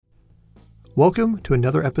Welcome to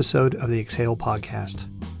another episode of the Exhale Podcast,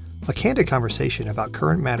 a candid conversation about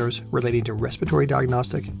current matters relating to respiratory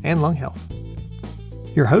diagnostic and lung health.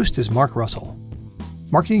 Your host is Mark Russell,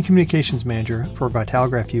 Marketing Communications Manager for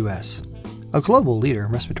Vitalograph US, a global leader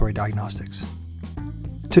in respiratory diagnostics.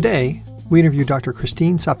 Today, we interview Dr.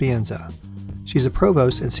 Christine Sapienza. She's a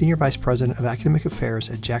Provost and Senior Vice President of Academic Affairs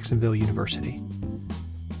at Jacksonville University.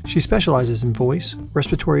 She specializes in voice,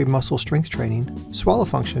 respiratory muscle strength training, swallow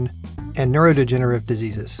function, and neurodegenerative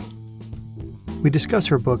diseases. We discuss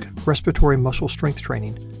her book, Respiratory Muscle Strength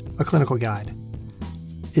Training, a clinical guide.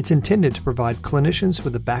 It's intended to provide clinicians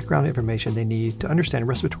with the background information they need to understand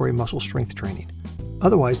respiratory muscle strength training,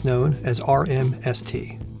 otherwise known as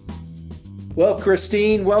RMST. Well,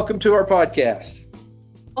 Christine, welcome to our podcast.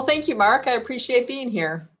 Well, thank you, Mark. I appreciate being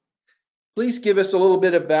here. Please give us a little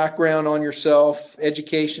bit of background on yourself,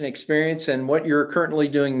 education, experience, and what you're currently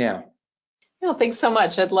doing now. Yeah, thanks so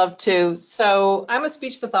much. I'd love to. So I'm a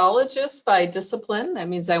speech pathologist by discipline. That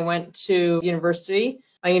means I went to university.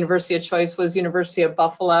 My university of choice was University of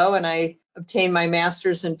Buffalo, and I obtained my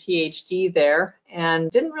master's and PhD there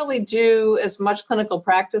and didn't really do as much clinical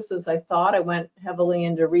practice as I thought. I went heavily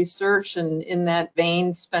into research, and in that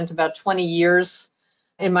vein spent about 20 years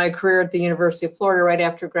in my career at the University of Florida right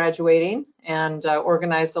after graduating, and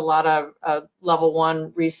organized a lot of level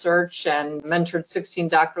 1 research and mentored 16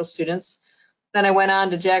 doctoral students. Then I went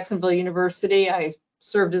on to Jacksonville University. I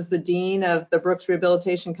served as the dean of the Brooks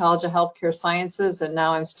Rehabilitation College of Healthcare Sciences, and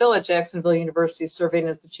now I'm still at Jacksonville University serving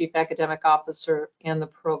as the chief academic officer and the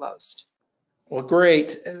provost. Well,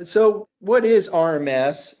 great. So what is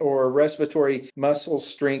RMS, or respiratory muscle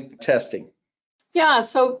strength testing? Yeah,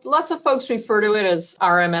 so lots of folks refer to it as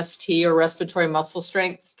RMST, or respiratory muscle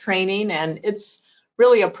strength training, and it's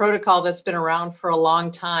really a protocol that's been around for a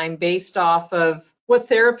long time based off of what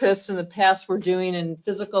therapists in the past were doing in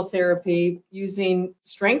physical therapy, using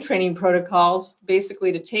strength training protocols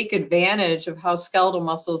basically to take advantage of how skeletal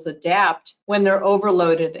muscles adapt when they're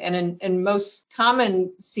overloaded. And in most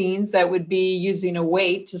common scenes, that would be using a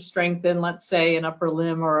weight to strengthen, let's say, an upper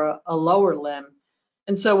limb or a lower limb.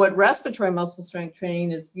 And so what respiratory muscle strength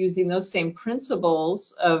training is using those same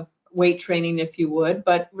principles of weight training, if you would,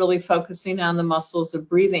 but really focusing on the muscles of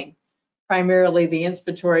breathing, primarily the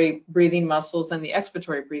inspiratory breathing muscles and the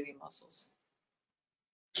expiratory breathing muscles.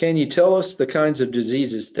 Can you tell us the kinds of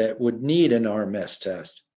diseases that would need an RMS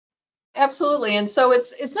test? Absolutely. And so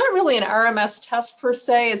it's not really an RMS test per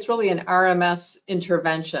se, it's really an RMS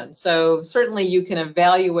intervention. So certainly you can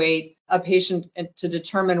evaluate a patient to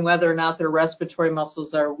determine whether or not their respiratory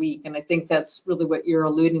muscles are weak. And I think that's really what you're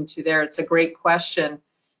alluding to there. It's a great question.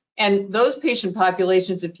 And those patient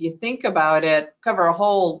populations, if you think about it, cover a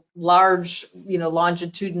whole large,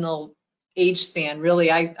 longitudinal age span.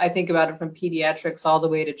 Really, I think about it from pediatrics all the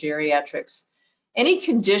way to geriatrics. Any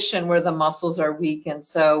condition where the muscles are weak. And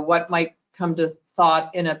so what might come to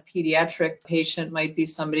thought in a pediatric patient might be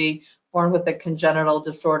somebody born with a congenital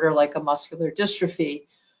disorder like a muscular dystrophy,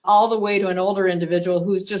 all the way to an older individual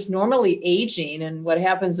who's just normally aging. And what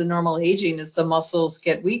happens in normal aging is the muscles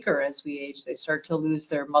get weaker as we age. They start to lose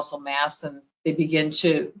their muscle mass and they begin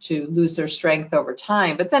to lose their strength over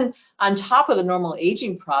time. But then on top of the normal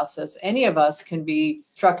aging process, any of us can be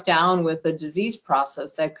struck down with a disease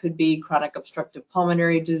process. That could be chronic obstructive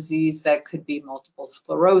pulmonary disease, that could be multiple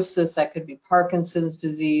sclerosis, that could be Parkinson's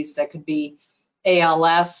disease, that could be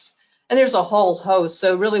ALS. And there's a whole host.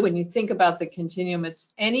 So really, when you think about the continuum,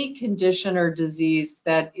 it's any condition or disease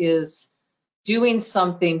that is doing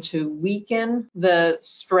something to weaken the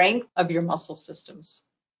strength of your muscle systems.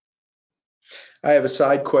 I have a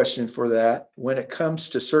side question for that. When it comes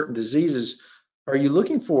to certain diseases, are you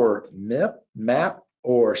looking for MIP, MAP,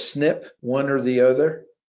 or SNP, one or the other?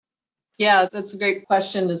 Yeah, that's a great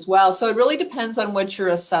question as well. So it really depends on what you're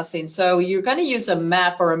assessing. So you're going to use a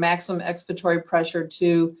MAP, or a maximum expiratory pressure,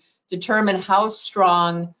 to determine how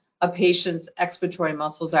strong a patient's expiratory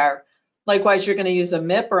muscles are. Likewise, you're going to use a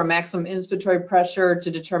MIP, or a maximum inspiratory pressure, to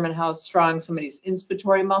determine how strong somebody's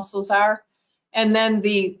inspiratory muscles are. And then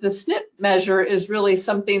the SNP measure is really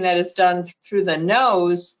something that is done through the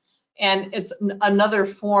nose, and it's another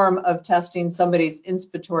form of testing somebody's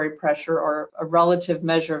inspiratory pressure, or a relative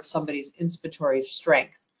measure of somebody's inspiratory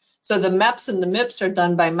strength. So the MEPs and the MIPs are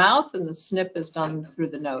done by mouth, and the SNP is done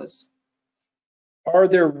through the nose. Are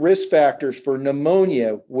there risk factors for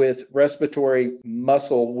pneumonia with respiratory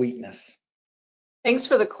muscle weakness? Thanks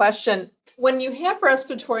for the question. When you have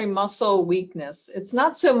respiratory muscle weakness, it's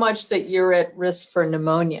not so much that you're at risk for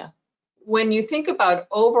pneumonia. When you think about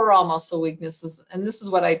overall muscle weaknesses, and this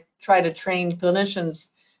is what I try to train clinicians,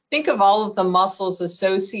 think of all of the muscles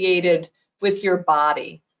associated with your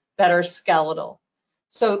body that are skeletal.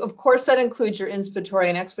 So of course that includes your inspiratory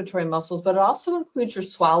and expiratory muscles, but it also includes your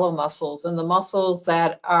swallow muscles and the muscles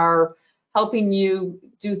that are helping you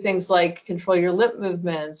do things like control your lip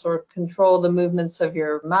movements or control the movements of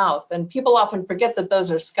your mouth. And people often forget that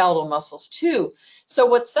those are skeletal muscles too. So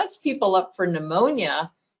what sets people up for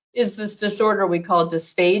pneumonia is this disorder we call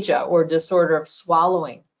dysphagia, or disorder of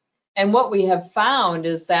swallowing. And what we have found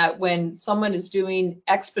is that when someone is doing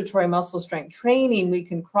expiratory muscle strength training, we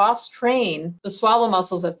can cross-train the swallow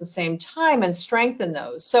muscles at the same time and strengthen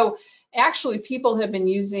those. So actually, people have been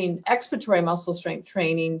using expiratory muscle strength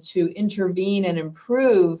training to intervene and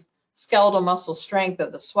improve skeletal muscle strength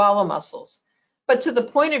of the swallow muscles. But to the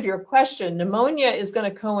point of your question, pneumonia is going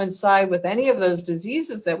to coincide with any of those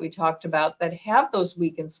diseases that we talked about that have those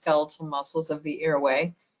weakened skeletal muscles of the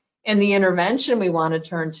airway. And the intervention we want to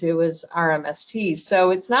turn to is RMST.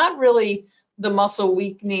 So it's not really the muscle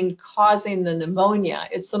weakening causing the pneumonia.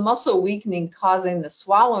 It's the muscle weakening causing the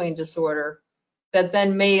swallowing disorder that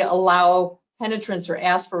then may allow penetrants or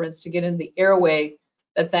aspirants to get into the airway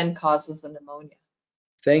that then causes the pneumonia.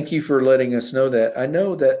 Thank you for letting us know that. I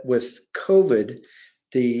know that with COVID,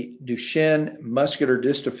 the Duchenne muscular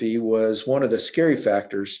dystrophy was one of the scary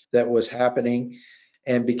factors that was happening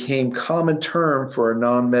and became common term for a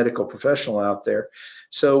non-medical professional out there.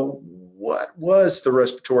 So what was the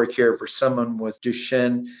respiratory care for someone with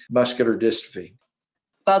Duchenne muscular dystrophy?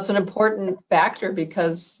 Well, it's an important factor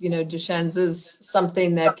because, Duchenne's is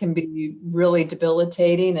something that can be really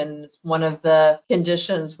debilitating, and it's one of the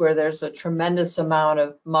conditions where there's a tremendous amount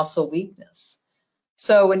of muscle weakness.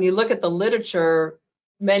 So when you look at the literature,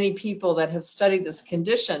 many people that have studied this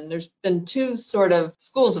condition, there's been two sort of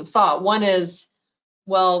schools of thought. One is,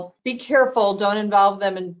 well, be careful, don't involve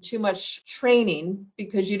them in too much training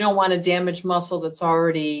because you don't want to damage muscle that's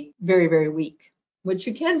already very, very weak, which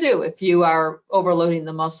you can do if you are overloading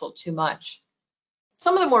the muscle too much.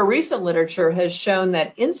 Some of the more recent literature has shown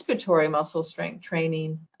that inspiratory muscle strength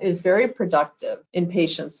training is very productive in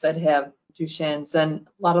patients that have Duchenne's, and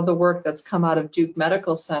a lot of the work that's come out of Duke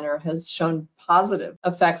Medical Center has shown positive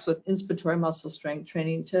effects with inspiratory muscle strength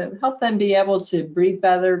training to help them be able to breathe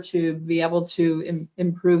better, to be able to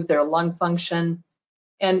improve their lung function,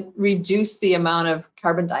 and reduce the amount of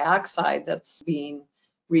carbon dioxide that's being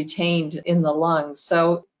retained in the lungs.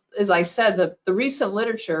 So as I said, the recent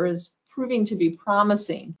literature is proving to be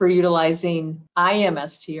promising for utilizing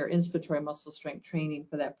IMST, or inspiratory muscle strength training,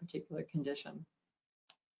 for that particular condition.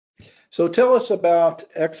 So tell us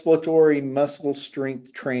about expiratory muscle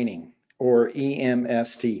strength training, or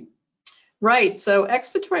EMST. Right. So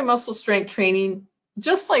expiratory muscle strength training,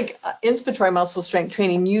 just like inspiratory muscle strength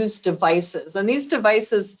training, use devices. And these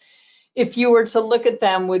devices, if you were to look at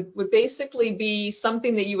them, would basically be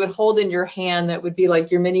something that you would hold in your hand that would be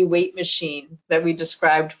like your mini weight machine that we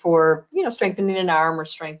described for, strengthening an arm or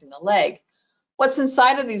strengthening a leg. What's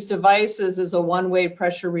inside of these devices is a one-way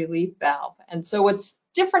pressure relief valve. And so what's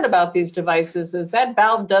different about these devices is that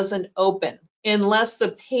valve doesn't open unless the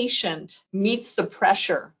patient meets the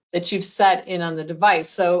pressure that you've set in on the device.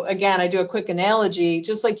 So again, I do a quick analogy,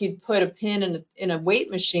 just like you'd put a pin in a weight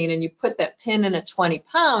machine and you put that pin in at 20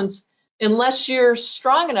 pounds, unless you're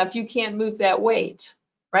strong enough, you can't move that weight,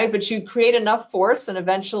 right? But you create enough force and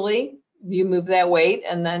eventually you move that weight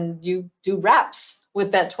and then you do reps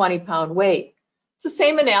with that 20-pound weight. It's the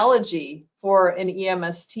same analogy for an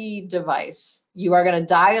EMST device. You are going to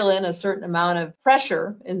dial in a certain amount of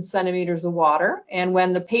pressure in centimeters of water, and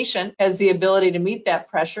when the patient has the ability to meet that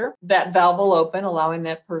pressure, that valve will open, allowing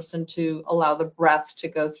that person to allow the breath to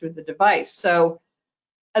go through the device. So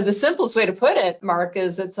the simplest way to put it, Mark,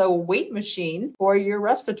 is it's a weight machine for your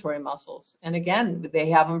respiratory muscles. And again,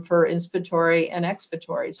 they have them for inspiratory and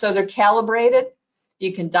expiratory. So they're calibrated.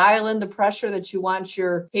 You can dial in the pressure that you want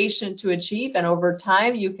your patient to achieve, and over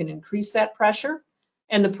time you can increase that pressure,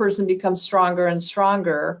 and the person becomes stronger and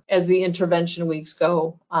stronger as the intervention weeks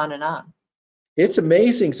go on and on. It's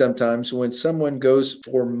amazing sometimes when someone goes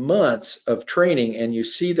for months of training and you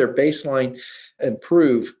see their baseline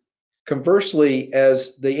improve. Conversely,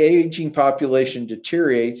 as the aging population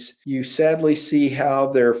deteriorates, you sadly see how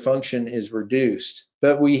their function is reduced.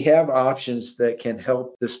 But we have options that can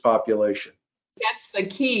help this population. That's the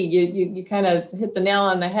key. You kind of hit the nail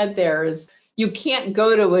on the head there. Is you can't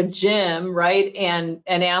go to a gym, right, and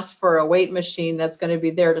ask for a weight machine that's going to be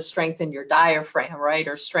there to strengthen your diaphragm, right,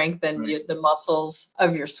 or strengthen the muscles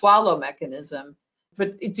of your swallow mechanism.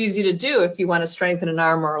 But it's easy to do if you want to strengthen an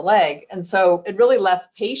arm or a leg. And so it really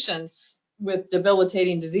left patients with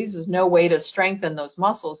debilitating diseases no way to strengthen those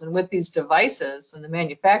muscles. And with these devices and the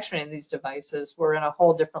manufacturing of these devices, we're in a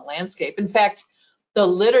whole different landscape. In fact, the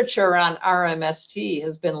literature on RMST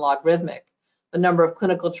has been logarithmic. The number of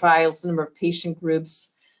clinical trials, the number of patient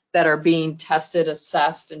groups that are being tested,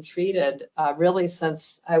 assessed, and treated really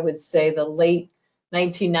since, I would say, the late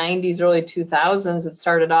 1990s, early 2000s. It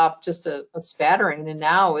started off just a spattering, and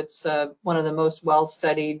now it's one of the most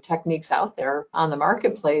well-studied techniques out there on the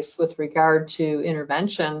marketplace with regard to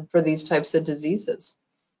intervention for these types of diseases.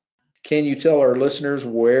 Can you tell our listeners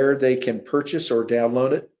where they can purchase or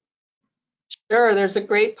download it? Sure. There's a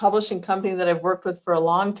great publishing company that I've worked with for a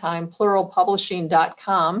long time,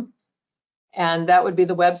 pluralpublishing.com. And that would be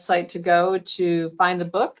the website to go to find the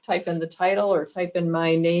book. Type in the title or type in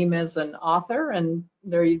my name as an author, and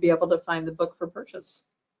there you'd be able to find the book for purchase.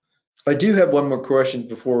 I do have one more question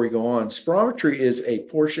before we go on. Spirometry is a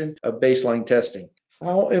portion of baseline testing.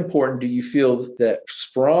 How important do you feel that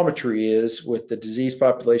spirometry is with the disease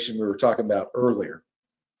population we were talking about earlier?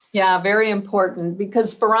 Yeah, very important,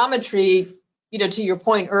 because spirometry, to your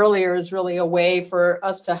point earlier, is really a way for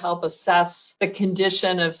us to help assess the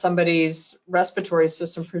condition of somebody's respiratory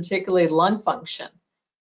system, particularly lung function.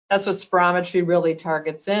 That's what spirometry really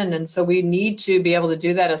targets in. And so we need to be able to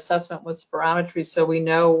do that assessment with spirometry so we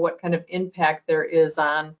know what kind of impact there is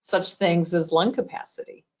on such things as lung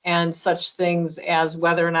capacity and such things as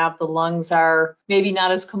whether or not the lungs are maybe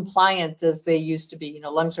not as compliant as they used to be.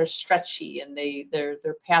 Lungs are stretchy and they're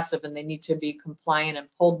passive and they need to be compliant and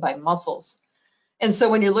pulled by muscles. And so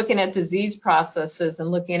when you're looking at disease processes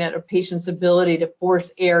and looking at a patient's ability to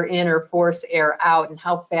force air in or force air out and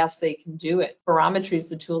how fast they can do it, spirometry is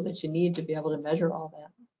the tool that you need to be able to measure all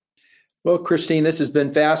that. Well, Christine, this has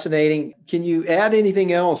been fascinating. Can you add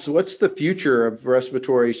anything else? What's the future of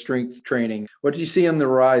respiratory strength training? What do you see on the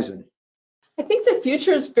horizon? I think the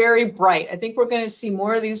future is very bright. I think we're going to see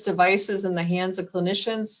more of these devices in the hands of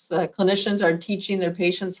clinicians. Clinicians are teaching their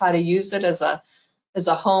patients how to use it as a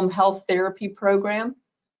home health therapy program.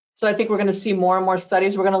 So I think we're going to see more and more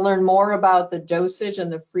studies. We're going to learn more about the dosage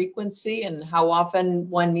and the frequency and how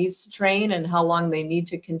often one needs to train and how long they need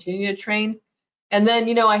to continue to train. And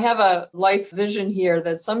then, I have a life vision here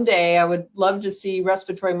that someday I would love to see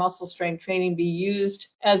respiratory muscle strength training be used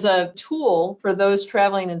as a tool for those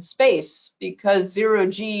traveling in space, because zero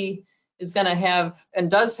G is going to have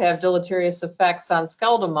and does have deleterious effects on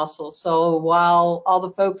skeletal muscles. So while all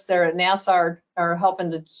the folks there at NASA are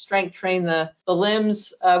helping to strength train the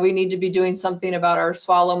limbs, we need to be doing something about our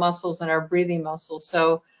swallow muscles and our breathing muscles.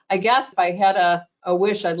 So I guess if I had a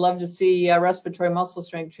wish, I'd love to see respiratory muscle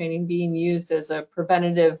strength training being used as a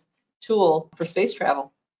preventative tool for space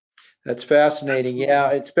travel. That's fascinating.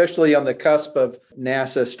 Yeah, especially on the cusp of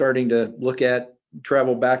NASA starting to look at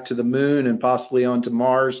travel back to the moon and possibly onto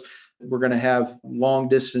Mars. We're going to have long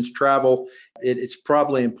distance travel. It's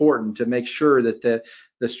probably important to make sure that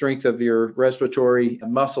the strength of your respiratory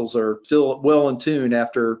muscles are still well in tune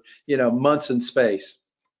after, months in space.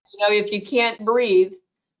 If you can't breathe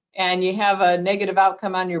and you have a negative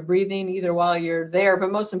outcome on your breathing, either while you're there,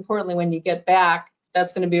 but most importantly, when you get back,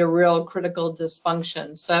 that's going to be a real critical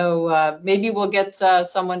dysfunction. So maybe we'll get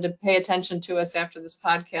someone to pay attention to us after this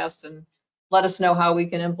podcast and let us know how we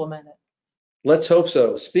can implement it. Let's hope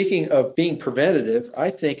so. Speaking of being preventative,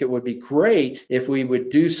 I think it would be great if we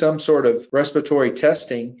would do some sort of respiratory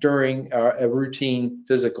testing during a routine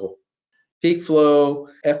physical. Peak flow,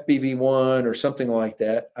 FBB1, or something like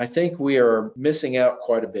that. I think we are missing out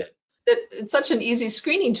quite a bit. It's such an easy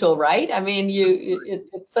screening tool, right? I mean,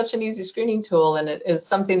 it's such an easy screening tool, and it's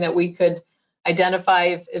something that we could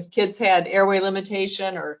identify if kids had airway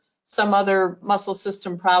limitation or some other muscle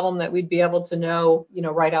system problem that we'd be able to know,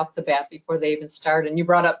 right off the bat before they even start. And you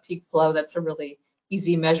brought up peak flow. That's a really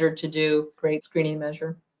easy measure to do, great screening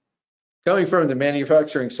measure. Coming from the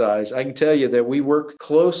manufacturing side, I can tell you that we work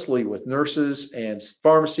closely with nurses and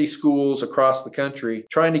pharmacy schools across the country,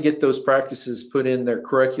 trying to get those practices put in their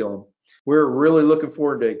curriculum. We're really looking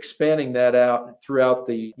forward to expanding that out throughout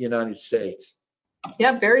the United States.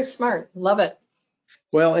 Yeah, very smart. Love it.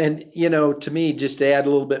 Well, and to me, just to add a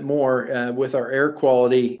little bit more, with our air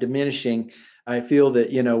quality diminishing, I feel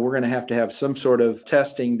that we're going to have some sort of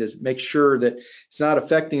testing to make sure that it's not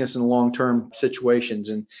affecting us in long-term situations,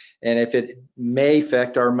 and if it may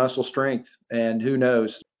affect our muscle strength, and who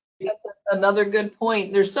knows. That's another good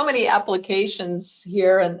point. There's so many applications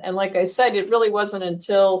here, and like I said, it really wasn't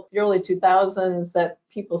until the early 2000s that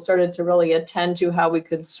people started to really attend to how we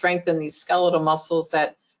could strengthen these skeletal muscles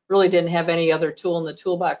that really didn't have any other tool in the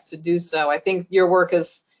toolbox to do so. I think your work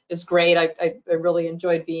is great. I really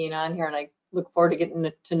enjoyed being on here, and I look forward to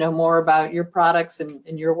getting to know more about your products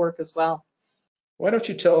and your work as well. Why don't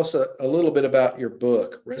you tell us a little bit about your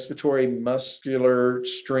book, Respiratory Muscular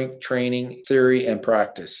Strength Training Theory and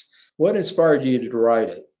Practice? What inspired you to write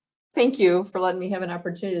it? Thank you for letting me have an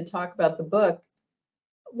opportunity to talk about the book.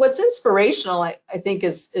 What's inspirational, I think,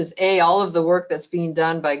 is all of the work that's being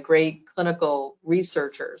done by great clinical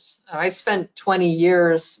researchers. I spent 20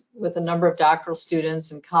 years with a number of doctoral students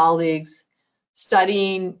and colleagues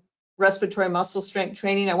studying respiratory muscle strength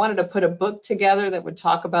training. I wanted to put a book together that would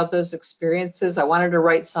talk about those experiences. I wanted to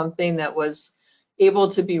write something that was able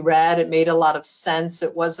to be read. It made a lot of sense.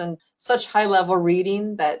 It wasn't such high-level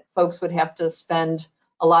reading that folks would have to spend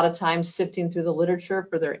a lot of time sifting through the literature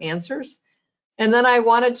for their answers. And then I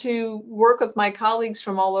wanted to work with my colleagues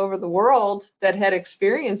from all over the world that had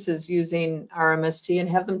experiences using RMST and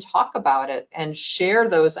have them talk about it and share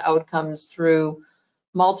those outcomes through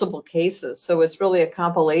multiple cases. So it's really a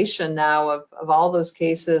compilation now of all those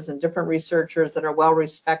cases and different researchers that are well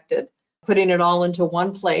respected, putting it all into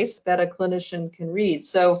one place that a clinician can read.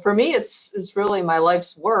 So for me, it's really my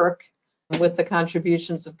life's work with the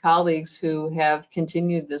contributions of colleagues who have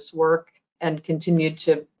continued this work and continued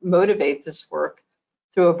to motivate this work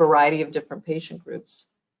through a variety of different patient groups.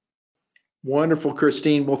 Wonderful,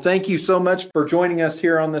 Christine. Well, thank you so much for joining us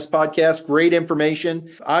here on this podcast. Great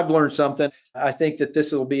information. I've learned something. I think that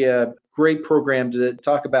this will be a great program to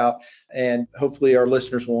talk about, and hopefully our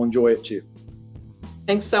listeners will enjoy it too.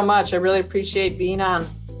 Thanks so much. I really appreciate being on.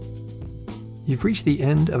 You've reached the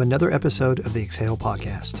end of another episode of the Exhale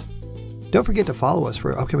podcast. Don't forget to follow us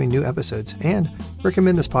for upcoming new episodes and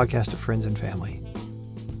recommend this podcast to friends and family.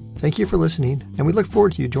 Thank you for listening, and we look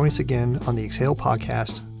forward to you joining us again on the Exhale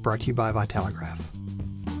podcast, brought to you by Vitaligraph.